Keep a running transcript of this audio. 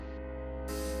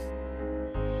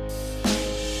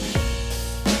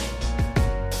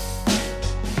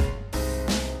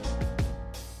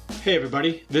Hey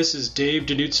everybody, this is Dave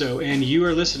Denuzzo, and you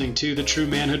are listening to the True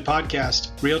Manhood Podcast,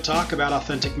 real talk about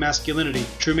authentic masculinity.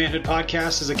 True Manhood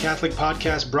Podcast is a Catholic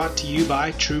podcast brought to you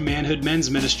by True Manhood Men's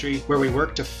Ministry, where we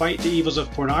work to fight the evils of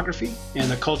pornography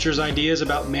and the culture's ideas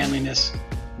about manliness,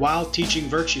 while teaching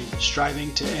virtue,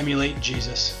 striving to emulate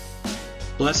Jesus.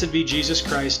 Blessed be Jesus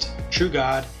Christ, true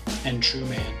God and true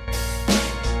man.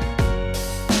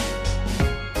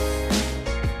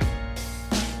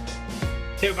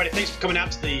 Hey everybody, thanks for coming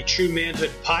out to the True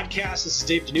Manhood Podcast. This is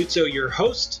Dave Denuzzo, your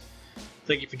host.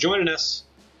 Thank you for joining us.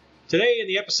 Today in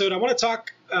the episode, I want to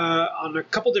talk on a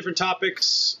couple different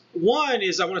topics. One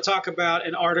is I want to talk about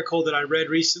an article that I read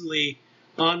recently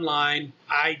online.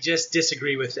 I just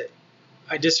disagree with it.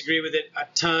 I disagree with it a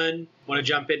ton. I want to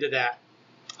jump into that.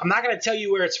 I'm not going to tell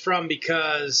you where it's from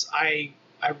because I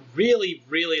really,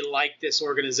 really like this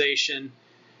organization,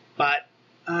 but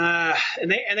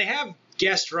and they have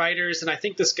guest writers, and I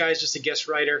think this guy's just a guest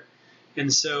writer,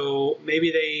 and so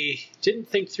maybe they didn't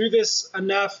think through this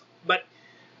enough, but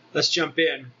let's jump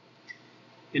in.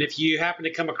 And if you happen to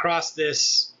come across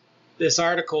this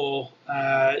article,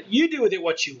 you do with it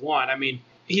what you want. I mean,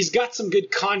 he's got some good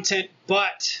content,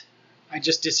 but I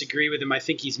just disagree with him. I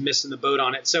think he's missing the boat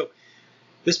on it. So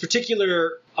this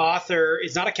particular author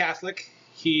is not a Catholic.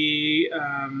 He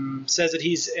says that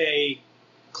he's a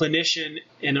clinician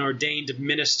and ordained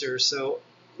minister. So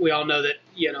we all know that,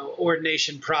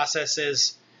 ordination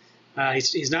processes.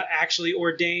 He's not actually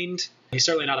ordained. He's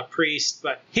certainly not a priest,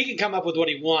 but he can come up with what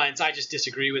he wants. I just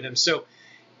disagree with him. So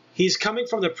he's coming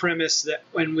from the premise that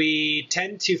when we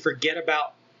tend to forget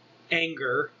about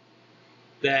anger,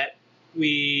 that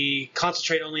we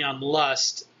concentrate only on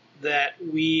lust, that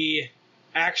we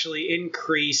actually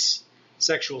increase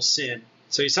sexual sin.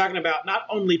 So he's talking about not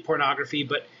only pornography,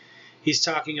 but he's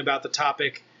talking about the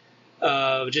topic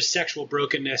of just sexual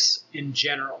brokenness in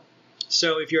general.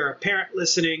 So if you're a parent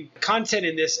listening, content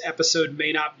in this episode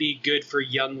may not be good for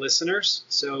young listeners.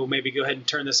 So maybe go ahead and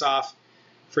turn this off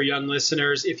for young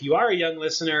listeners. If you are a young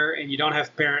listener and you don't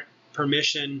have parent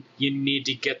permission, you need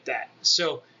to get that.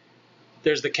 So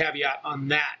there's the caveat on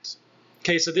that.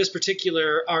 Okay, so this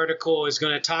particular article is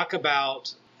going to talk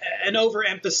about an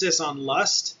overemphasis on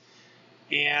lust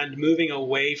and moving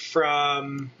away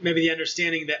from maybe the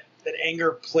understanding that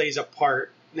anger plays a part.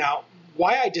 Now,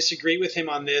 why I disagree with him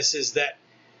on this is that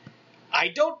I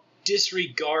don't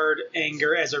disregard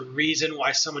anger as a reason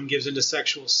why someone gives into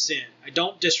sexual sin. I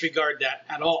don't disregard that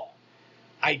at all.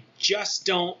 I just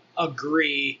don't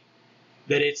agree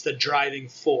that it's the driving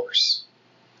force.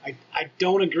 I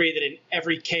don't agree that in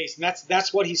every case, and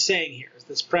that's what he's saying here.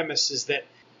 This premise is that,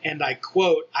 and I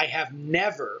quote, "I have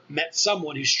never met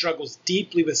someone who struggles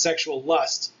deeply with sexual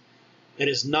lust that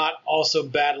is not also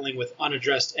battling with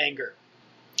unaddressed anger."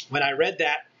 When I read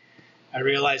that, I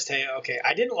realized, hey, okay,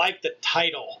 I didn't like the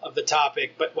title of the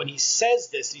topic, but when he says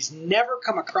this, he's never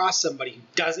come across somebody who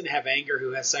doesn't have anger,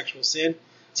 who has sexual sin,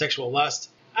 sexual lust.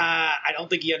 I don't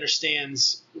think he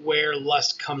understands where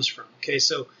lust comes from. Okay,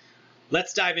 so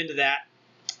let's dive into that.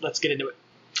 Let's get into it.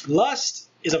 Lust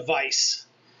is a vice.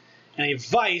 And a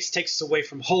vice takes us away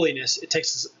from holiness. It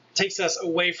takes us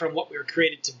away from what we were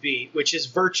created to be, which is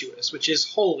virtuous, which is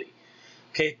holy.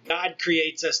 Okay, God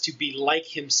creates us to be like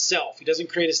himself. He doesn't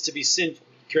create us to be sinful.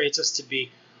 He creates us to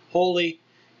be holy,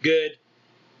 good,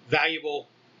 valuable,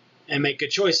 and make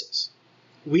good choices.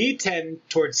 We tend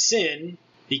towards sin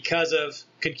because of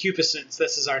concupiscence.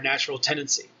 This is our natural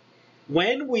tendency.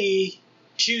 When we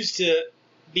choose to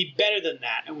be better than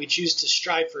that and we choose to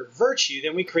strive for virtue,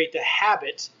 then we create the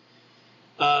habit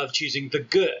of choosing the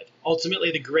good.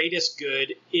 Ultimately, the greatest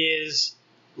good is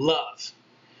love.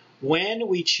 When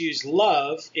we choose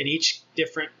love in each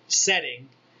different setting,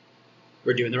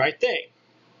 we're doing the right thing.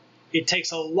 It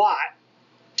takes a lot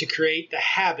to create the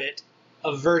habit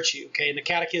of virtue. Okay, and the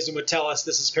Catechism would tell us,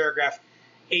 this is paragraph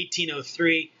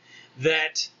 1803,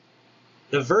 that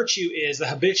the virtue is the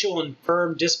habitual and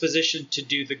firm disposition to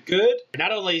do the good,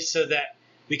 not only so that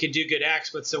we can do good acts,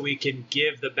 but so we can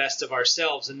give the best of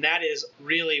ourselves. And that is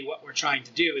really what we're trying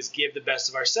to do, is give the best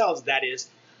of ourselves. That is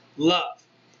love.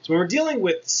 So when we're dealing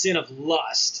with the sin of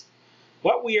lust,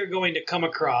 what we are going to come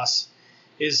across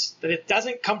is that it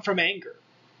doesn't come from anger.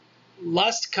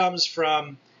 Lust comes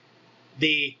from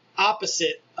the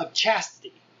opposite of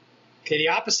chastity. Okay, the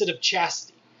opposite of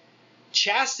chastity.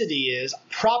 Chastity is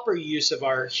proper use of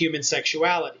our human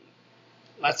sexuality.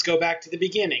 Let's go back to the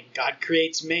beginning. God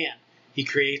creates man. He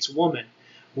creates woman.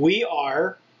 We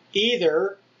are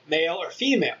either male or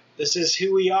female. This is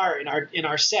who we are in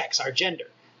our sex, our gender.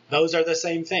 Those are the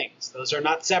same things. Those are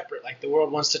not separate like the world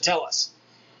wants to tell us.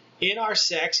 in our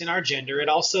sex, in our gender, it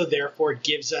also therefore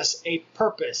gives us a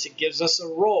purpose. It gives us a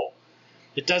role.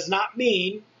 It does not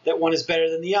mean that one is better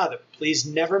than the other. Please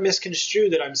never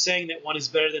misconstrue that I'm saying that one is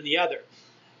better than the other.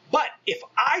 But if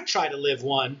I try to live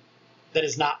one that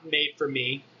is not made for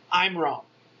me, I'm wrong.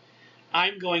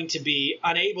 I'm going to be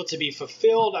unable to be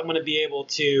fulfilled. I'm going to be able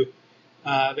to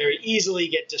very easily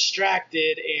get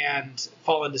distracted and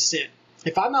fall into sin.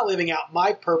 If I'm not living out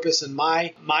my purpose and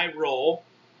my role,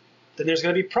 then there's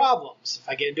going to be problems. If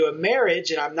I get into a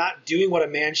marriage and I'm not doing what a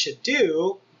man should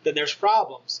do, then there's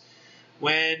problems.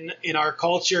 When in our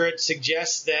culture it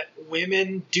suggests that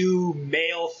women do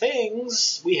male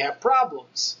things, we have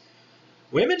problems.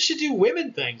 Women should do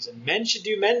women things and men should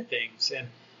do men things. And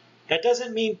that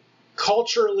doesn't mean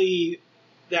culturally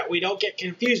that we don't get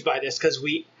confused by this, because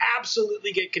we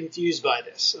absolutely get confused by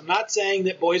this. I'm not saying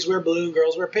that boys wear blue and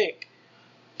girls wear pink.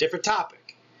 Different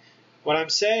topic. What I'm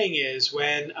saying is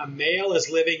when a male is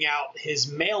living out his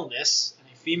maleness and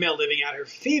a female living out her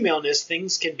femaleness,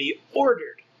 things can be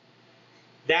ordered.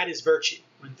 That is virtue.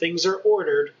 When things are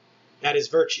ordered, that is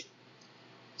virtue.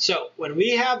 So when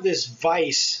we have this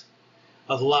vice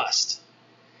of lust,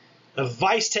 the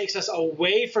vice takes us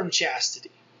away from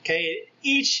chastity. Okay,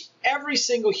 every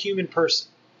single human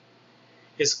person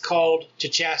is called to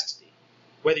chastity.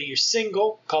 Whether you're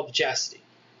single, called to chastity.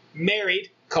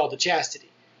 Married, called to chastity.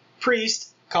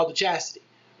 Priest, called to chastity.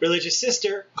 Religious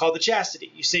sister, called to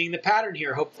chastity. You're seeing the pattern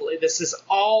here, hopefully. This is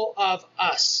all of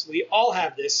us. We all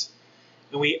have this,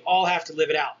 and we all have to live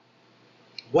it out.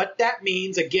 What that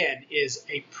means, again, is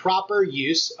a proper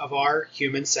use of our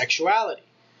human sexuality,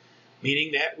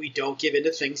 meaning that we don't give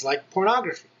into things like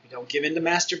pornography. We don't give into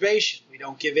masturbation. We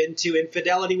don't give into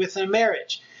infidelity within a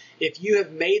marriage. If you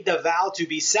have made the vow to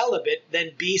be celibate,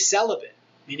 then be celibate,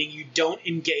 meaning you don't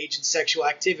engage in sexual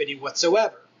activity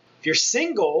whatsoever. If you're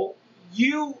single,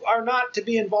 you are not to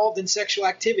be involved in sexual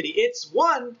activity. It's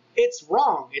wrong.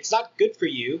 It's not good for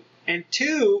you. And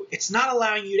two, it's not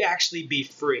allowing you to actually be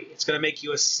free. It's going to make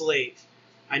you a slave.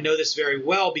 I know this very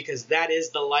well because that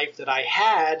is the life that I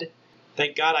had.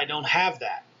 Thank God I don't have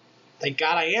that. Thank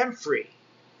God I am free.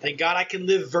 Thank God I can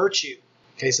live virtue.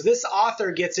 Okay, so this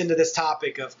author gets into this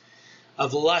topic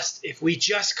of lust. If we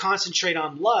just concentrate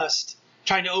on lust,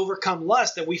 trying to overcome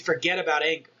lust, then we forget about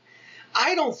anger.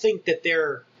 I don't think that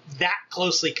they're that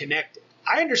closely connected.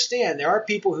 I understand there are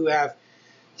people who have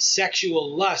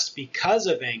sexual lust because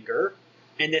of anger,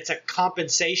 and it's a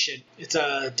compensation. It's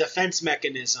a defense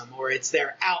mechanism, or it's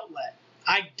their outlet.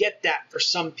 I get that for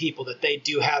some people that they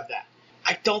do have that.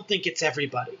 I don't think it's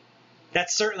everybody.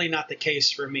 That's certainly not the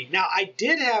case for me. Now, I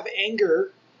did have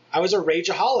anger. I was a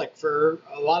rageaholic for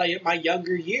a lot of my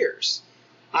younger years.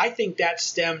 I think that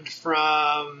stemmed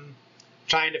from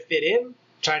trying to fit in,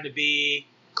 trying to be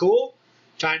cool,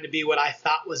 trying to be what I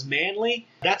thought was manly.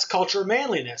 That's cultural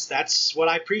manliness. That's what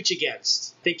I preach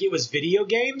against. I think it was video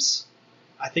games.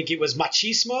 I think it was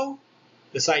machismo.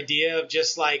 This idea of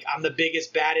just like, I'm the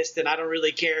biggest, baddest, and I don't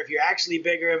really care if you're actually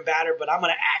bigger and badder, but I'm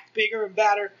going to act bigger and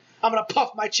badder. I'm going to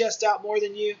puff my chest out more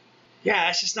than you. Yeah,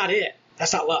 that's just not it.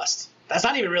 That's not lust. That's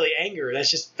not even really anger.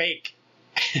 That's just fake.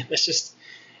 That's just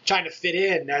trying to fit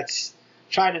in. That's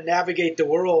trying to navigate the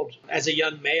world as a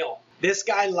young male. This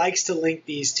guy likes to link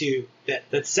these two,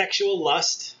 that sexual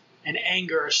lust and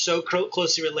anger are so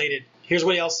closely related. Here's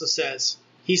what he also says.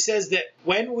 He says that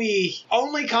when we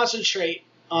only concentrate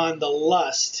on the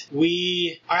lust,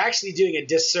 we are actually doing a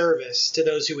disservice to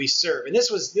those who we serve. And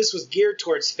this was geared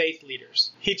towards faith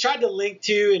leaders. He tried to link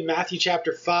to in Matthew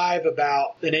chapter 5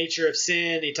 about the nature of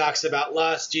sin. He talks about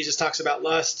lust. Jesus talks about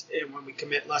lust, and when we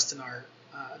commit lust in our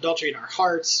adultery in our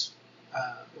hearts,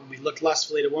 when we look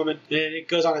lustfully at a woman. And it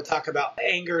goes on to talk about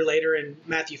anger later in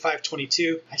Matthew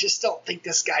 5:22. I just don't think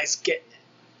this guy's getting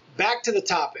it. Back to the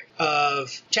topic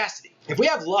of chastity. If we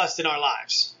have lust in our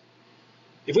lives,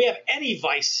 if we have any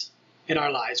vice in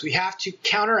our lives, we have to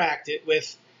counteract it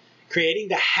with creating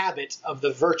the habit of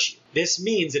the virtue. This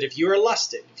means that if you are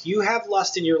lusted, if you have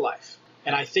lust in your life,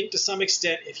 and I think to some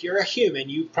extent, if you're a human,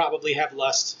 you probably have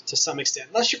lust to some extent,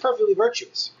 unless you're perfectly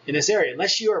virtuous in this area,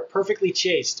 unless you are perfectly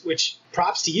chaste, which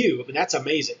props to you, I mean, that's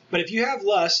amazing. But if you have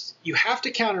lust, you have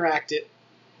to counteract it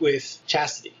with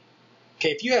chastity.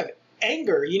 Okay, if you have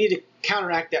anger, you need to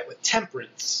counteract that with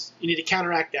temperance. You need to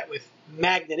counteract that with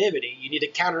magnanimity. You need to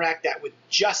counteract that with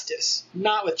justice,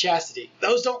 not with chastity.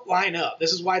 Those don't line up.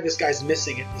 This is why this guy's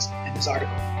missing it in this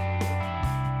article.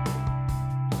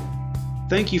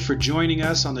 Thank you for joining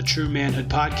us on the True Manhood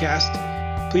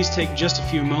Podcast. Please take just a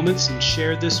few moments and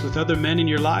share this with other men in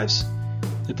your lives,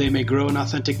 that they may grow in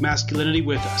authentic masculinity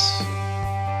with us.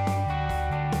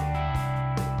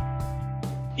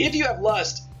 If you have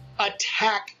lust,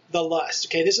 attack the lust.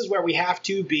 Okay, this is where we have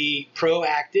to be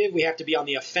proactive. We have to be on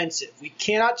the offensive. We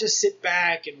cannot just sit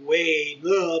back and wait,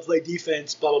 play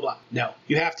defense, blah, blah, blah. No,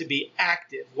 you have to be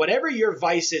active. Whatever your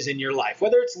vice is in your life,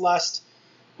 whether it's lust,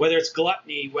 whether it's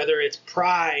gluttony, whether it's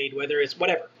pride, whether it's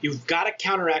whatever, you've got to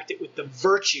counteract it with the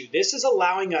virtue. This is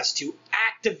allowing us to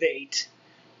activate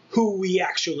who we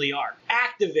actually are.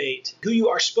 Activate who you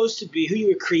are supposed to be, who you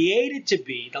were created to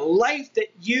be, the life that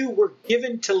you were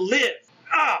given to live.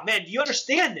 Man, do you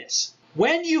understand this?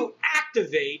 When you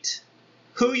activate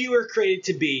who you were created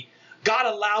to be, God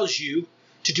allows you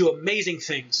to do amazing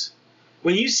things.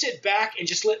 When you sit back and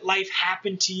just let life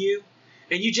happen to you,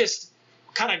 and you just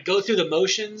kind of go through the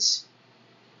motions,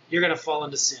 you're going to fall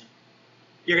into sin.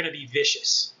 You're going to be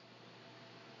vicious.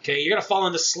 Okay, you're going to fall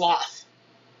into sloth.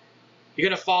 You're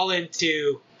going to fall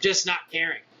into just not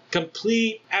caring.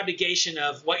 Complete abdication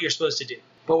of what you're supposed to do.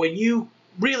 But when you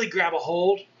really grab a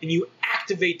hold and you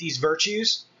activate these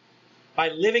virtues by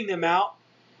living them out,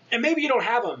 and maybe you don't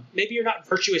have them. Maybe you're not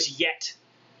virtuous yet.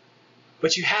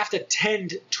 But you have to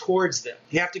tend towards them.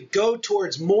 You have to go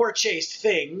towards more chaste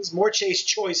things, more chaste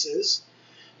choices,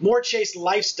 more chaste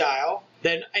lifestyle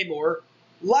than a more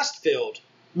lust-filled,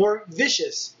 more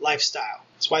vicious lifestyle.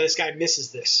 That's why this guy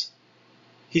misses this.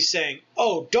 He's saying,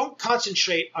 don't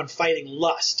concentrate on fighting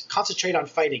lust. Concentrate on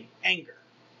fighting anger.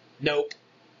 Nope.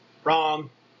 Wrong.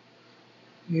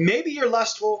 Maybe you're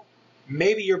lustful.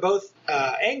 Maybe you're both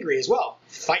angry as well.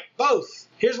 Fight both.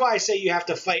 Here's why I say you have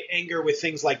to fight anger with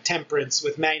things like temperance,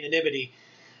 with magnanimity,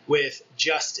 with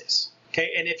justice.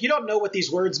 Okay, and if you don't know what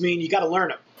these words mean, you got to learn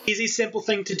them. Easy, simple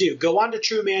thing to do. Go on to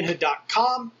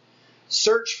truemanhood.com,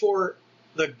 search for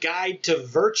the Guide to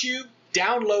Virtue,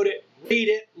 download it, read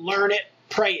it, learn it,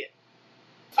 pray it.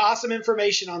 Awesome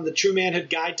information on the True Manhood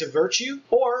Guide to Virtue,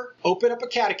 or open up a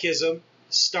catechism,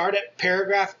 start at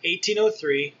paragraph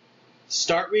 1803,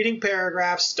 start reading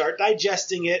paragraphs, start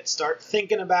digesting it, start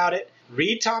thinking about it.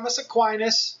 Read Thomas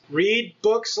Aquinas, read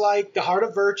books like The Heart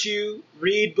of Virtue,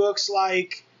 read books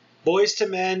like Boys to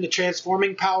Men, The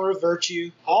Transforming Power of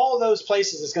Virtue. All those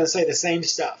places it's going to say the same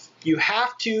stuff. You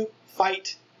have to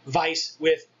fight vice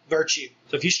with virtue.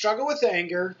 So if you struggle with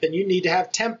anger, then you need to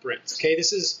have temperance. Okay,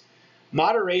 this is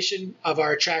moderation of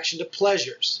our attraction to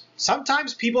pleasures.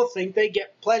 Sometimes people think they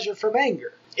get pleasure from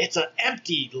anger. It's an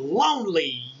empty,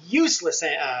 lonely, useless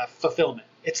fulfillment.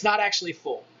 It's not actually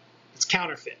full. It's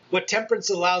counterfeit. What temperance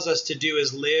allows us to do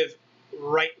is live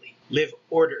rightly, live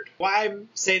ordered. Why I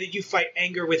say that you fight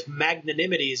anger with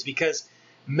magnanimity is because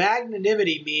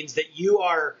magnanimity means that you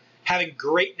are having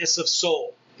greatness of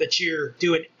soul, that you're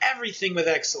doing everything with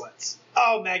excellence.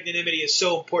 Magnanimity is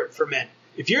so important for men.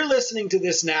 If you're listening to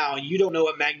this now and you don't know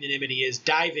what magnanimity is,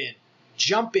 dive in.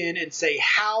 Jump in and say,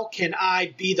 how can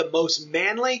I be the most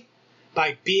manly?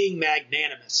 By being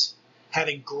magnanimous,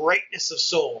 having greatness of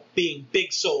soul, being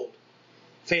big-souled.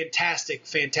 Fantastic,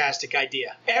 fantastic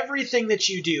idea. Everything that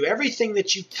you do, everything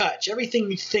that you touch, everything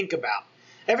you think about,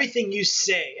 everything you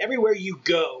say, everywhere you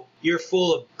go, you're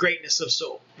full of greatness of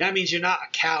soul. That means you're not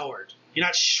a coward. You're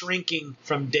not shrinking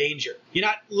from danger. You're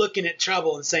not looking at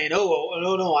trouble and saying, no, I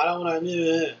don't want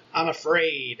to, I'm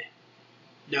afraid.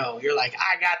 No, you're like,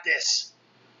 I got this.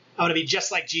 I want to be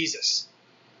just like Jesus.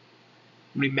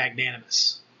 I'm going to be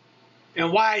magnanimous.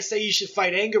 And why I say you should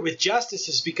fight anger with justice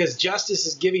is because justice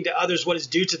is giving to others what is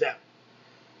due to them.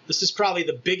 This is probably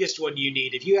the biggest one you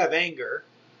need. If you have anger,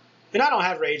 and I don't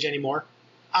have rage anymore.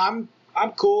 I'm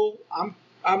cool.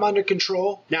 I'm under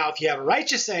control. Now, if you have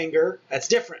righteous anger, that's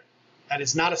different. That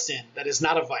is not a sin. That is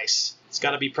not a vice. It's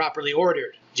got to be properly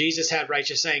ordered. Jesus had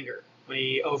righteous anger when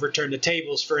he overturned the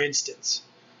tables, for instance.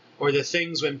 Or the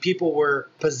things when people were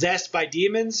possessed by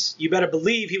demons, you better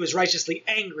believe he was righteously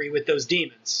angry with those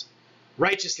demons.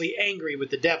 Righteously angry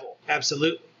with the devil.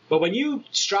 Absolutely. But when you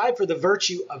strive for the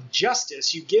virtue of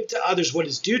justice, you give to others what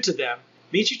is due to them.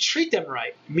 It means you treat them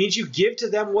right. It means you give to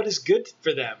them what is good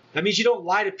for them. That means you don't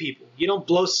lie to people. You don't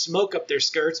blow smoke up their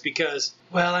skirts because,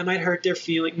 I might hurt their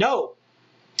feeling. No.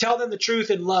 Tell them the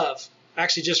truth in love. I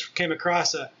actually just came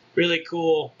across a really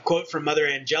cool quote from Mother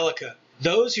Angelica.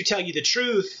 Those who tell you the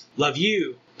truth love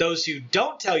you. Those who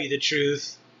don't tell you the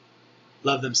truth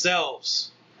love themselves.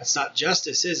 That's not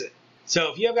justice, is it?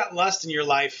 So if you have got lust in your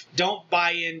life, don't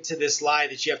buy into this lie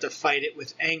that you have to fight it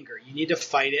with anger. You need to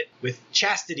fight it with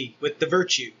chastity, with the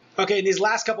virtue. Okay, in these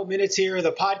last couple minutes here of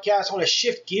the podcast, I want to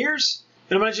shift gears.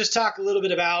 And I'm going to just talk a little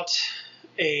bit about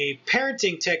a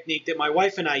parenting technique that my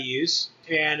wife and I use.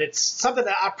 And it's something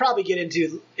that I'll probably get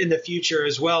into in the future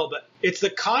as well. But it's the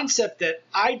concept that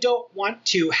I don't want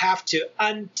to have to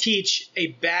unteach a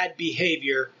bad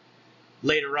behavior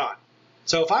later on.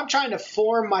 So if I'm trying to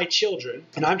form my children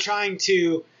and I'm trying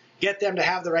to get them to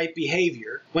have the right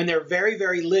behavior when they're very,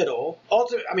 very little.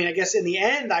 I guess in the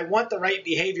end, I want the right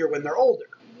behavior when they're older,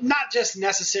 not just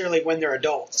necessarily when they're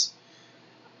adults.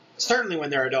 Certainly when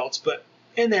they're adults, but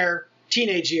in their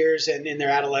teenage years and in their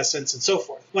adolescence and so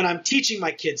forth. When I'm teaching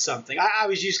my kids something, I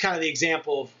always use kind of the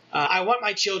example of I want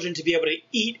my children to be able to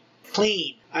eat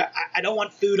clean. I don't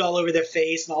want food all over their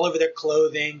face and all over their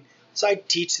clothing. So I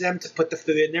teach them to put the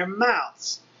food in their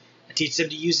mouths. I teach them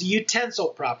to use the utensil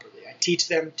properly. I teach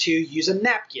them to use a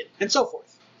napkin and so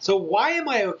forth. So why am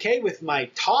I okay with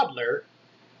my toddler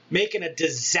making a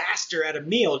disaster at a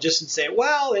meal just and say,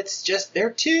 well, it's just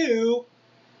they're two,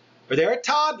 or they're a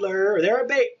toddler, or they're a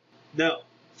baby? No.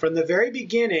 From the very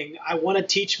beginning, I want to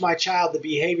teach my child the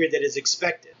behavior that is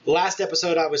expected. The last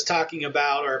episode I was talking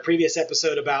about, or a previous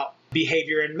episode about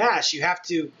behavior in mass, you have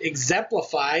to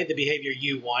exemplify the behavior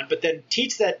you want, but then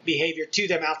teach that behavior to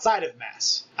them outside of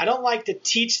mass. I don't like to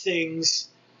teach things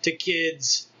to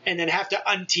kids and then have to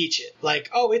unteach it. Like,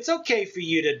 oh, it's okay for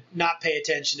you to not pay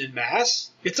attention in mass.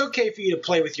 It's okay for you to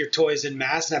play with your toys in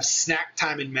mass and have snack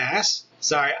time in mass.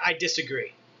 Sorry, I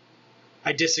disagree.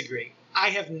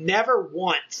 I have never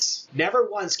once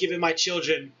given my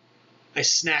children a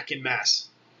snack in mass.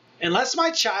 Unless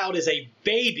my child is a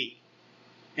baby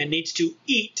and needs to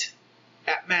eat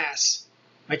at mass,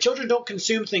 my children don't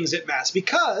consume things at mass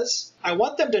because I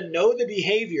want them to know the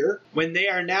behavior when they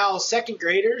are now second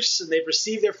graders and they've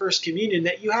received their first communion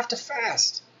that you have to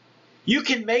fast. You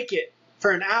can make it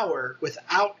for an hour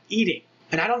without eating.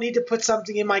 And I don't need to put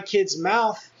something in my kid's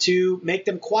mouth to make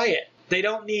them quiet. They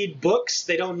don't need books.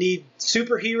 They don't need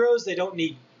superheroes. They don't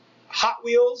need Hot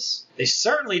Wheels. They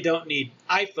certainly don't need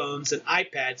iPhones and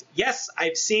iPads. Yes,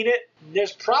 I've seen it.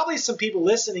 There's probably some people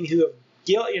listening who have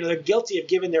they're guilty of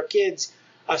giving their kids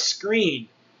a screen.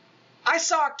 I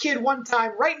saw a kid one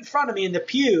time right in front of me in the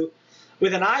pew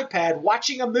with an iPad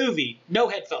watching a movie, no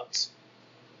headphones.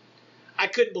 I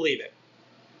couldn't believe it.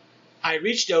 I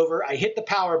reached over, I hit the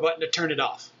power button to turn it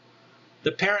off.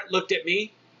 The parent looked at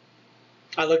me.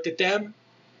 I looked at them.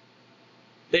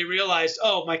 They realized,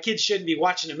 oh, my kids shouldn't be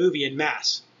watching a movie in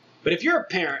mass. But if you're a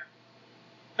parent,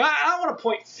 I don't want to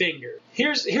point fingers.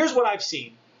 Here's what I've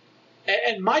seen.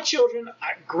 And my children,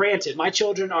 granted, my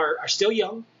children are still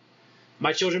young.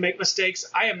 My children make mistakes.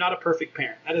 I am not a perfect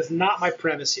parent. That is not my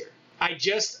premise here. I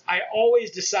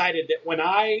always decided that when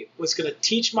I was going to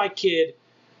teach my kid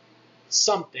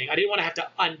something, I didn't want to have to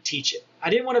unteach it. I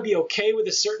didn't want to be okay with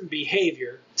a certain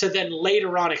behavior to then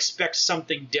later on expect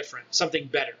something different, something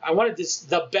better. I wanted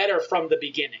the better from the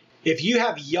beginning. If you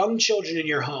have young children in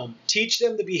your home, teach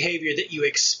them the behavior that you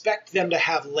expect them to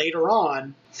have later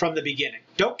on from the beginning.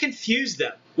 Don't confuse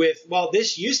them with, well,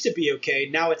 this used to be okay,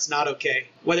 now it's not okay.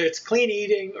 Whether it's clean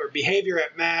eating or behavior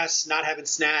at mass, not having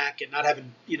snack and not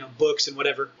having, books and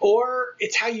whatever, or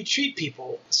it's how you treat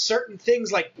people. Certain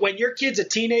things like when your kid's a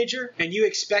teenager and you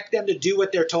expect them to do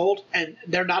what they're told and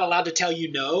they're not allowed to tell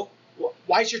you no,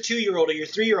 why is your 2-year-old or your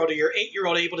 3-year-old or your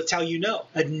 8-year-old able to tell you no?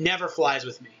 It never flies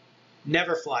with me.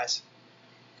 Never flies.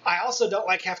 I also don't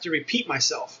like have to repeat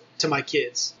myself to my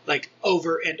kids like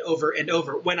over and over and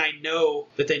over when I know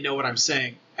that they know what I'm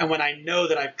saying and when I know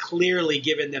that I've clearly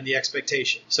given them the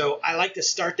expectation. So I like to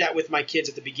start that with my kids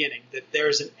at the beginning, that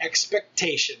there's an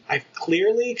expectation. I've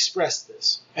clearly expressed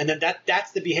this, and then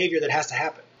that's the behavior that has to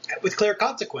happen with clear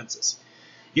consequences.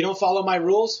 You don't follow my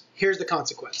rules, here's the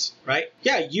consequence, right?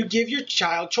 Yeah, you give your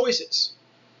child choices.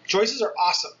 Choices are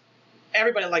awesome.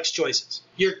 Everybody likes choices.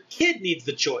 Your kid needs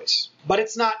the choice. But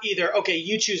it's not either, okay,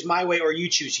 you choose my way or you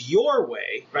choose your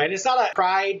way, right? It's not a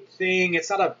pride thing. It's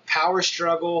not a power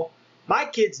struggle. My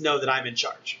kids know that I'm in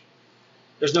charge.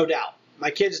 There's no doubt. My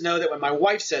kids know that when my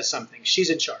wife says something, she's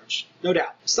in charge. No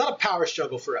doubt. It's not a power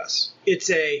struggle for us. It's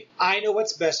I know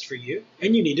what's best for you,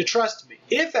 and you need to trust me.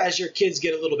 If, as your kids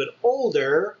get a little bit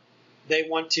older, they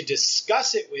want to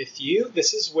discuss it with you,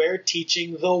 this is where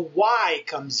teaching the why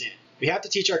comes in. We have to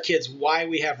teach our kids why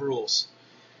we have rules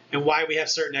and why we have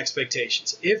certain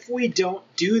expectations. If we don't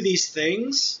do these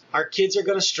things, our kids are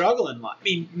going to struggle in life.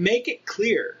 Make it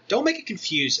clear. Don't make it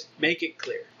confusing. Make it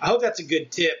clear. I hope that's a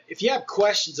good tip. If you have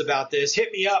questions about this,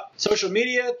 hit me up. Social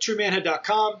media,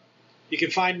 truemanhood.com. You can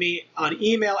find me on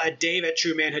email at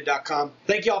dave@truemanhood.com.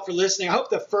 Thank you all for listening. I hope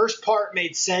the first part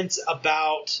made sense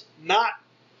about not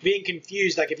being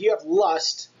confused. Like if you have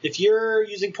lust, if you're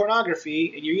using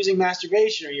pornography and you're using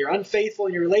masturbation, or you're unfaithful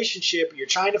in your relationship, or you're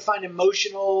trying to find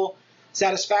emotional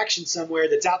satisfaction somewhere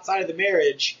that's outside of the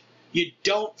marriage, you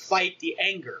don't fight the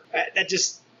anger. That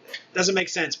just doesn't make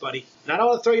sense, buddy. And I don't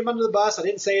want to throw him under the bus. I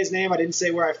didn't say his name. I didn't say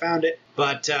where I found it.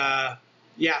 But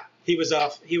yeah, he was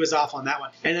off. He was off on that one.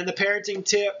 And then the parenting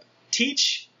tip,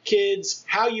 teach kids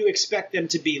how you expect them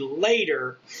to be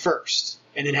later first,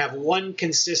 and then have one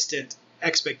consistent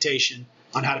expectation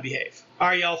on how to behave. All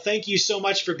right, y'all, thank you so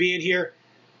much for being here.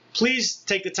 Please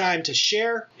take the time to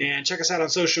share and check us out on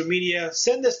social media.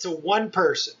 Send this to one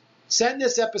person. Send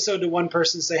this episode to one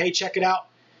person. Say, hey, check it out.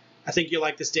 I think you'll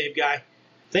like this Dave guy.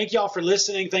 Thank y'all for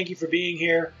listening. Thank you for being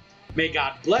here. May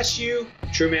God bless you.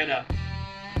 True man up.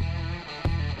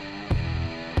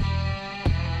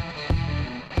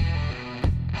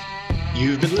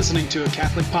 You've been listening to a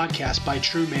Catholic podcast by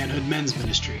True Manhood Men's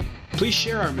Ministry. Please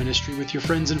share our ministry with your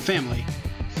friends and family.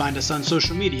 Find us on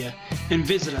social media and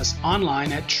visit us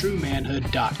online at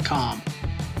truemanhood.com.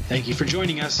 Thank you for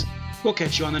joining us. We'll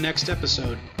catch you on the next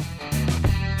episode.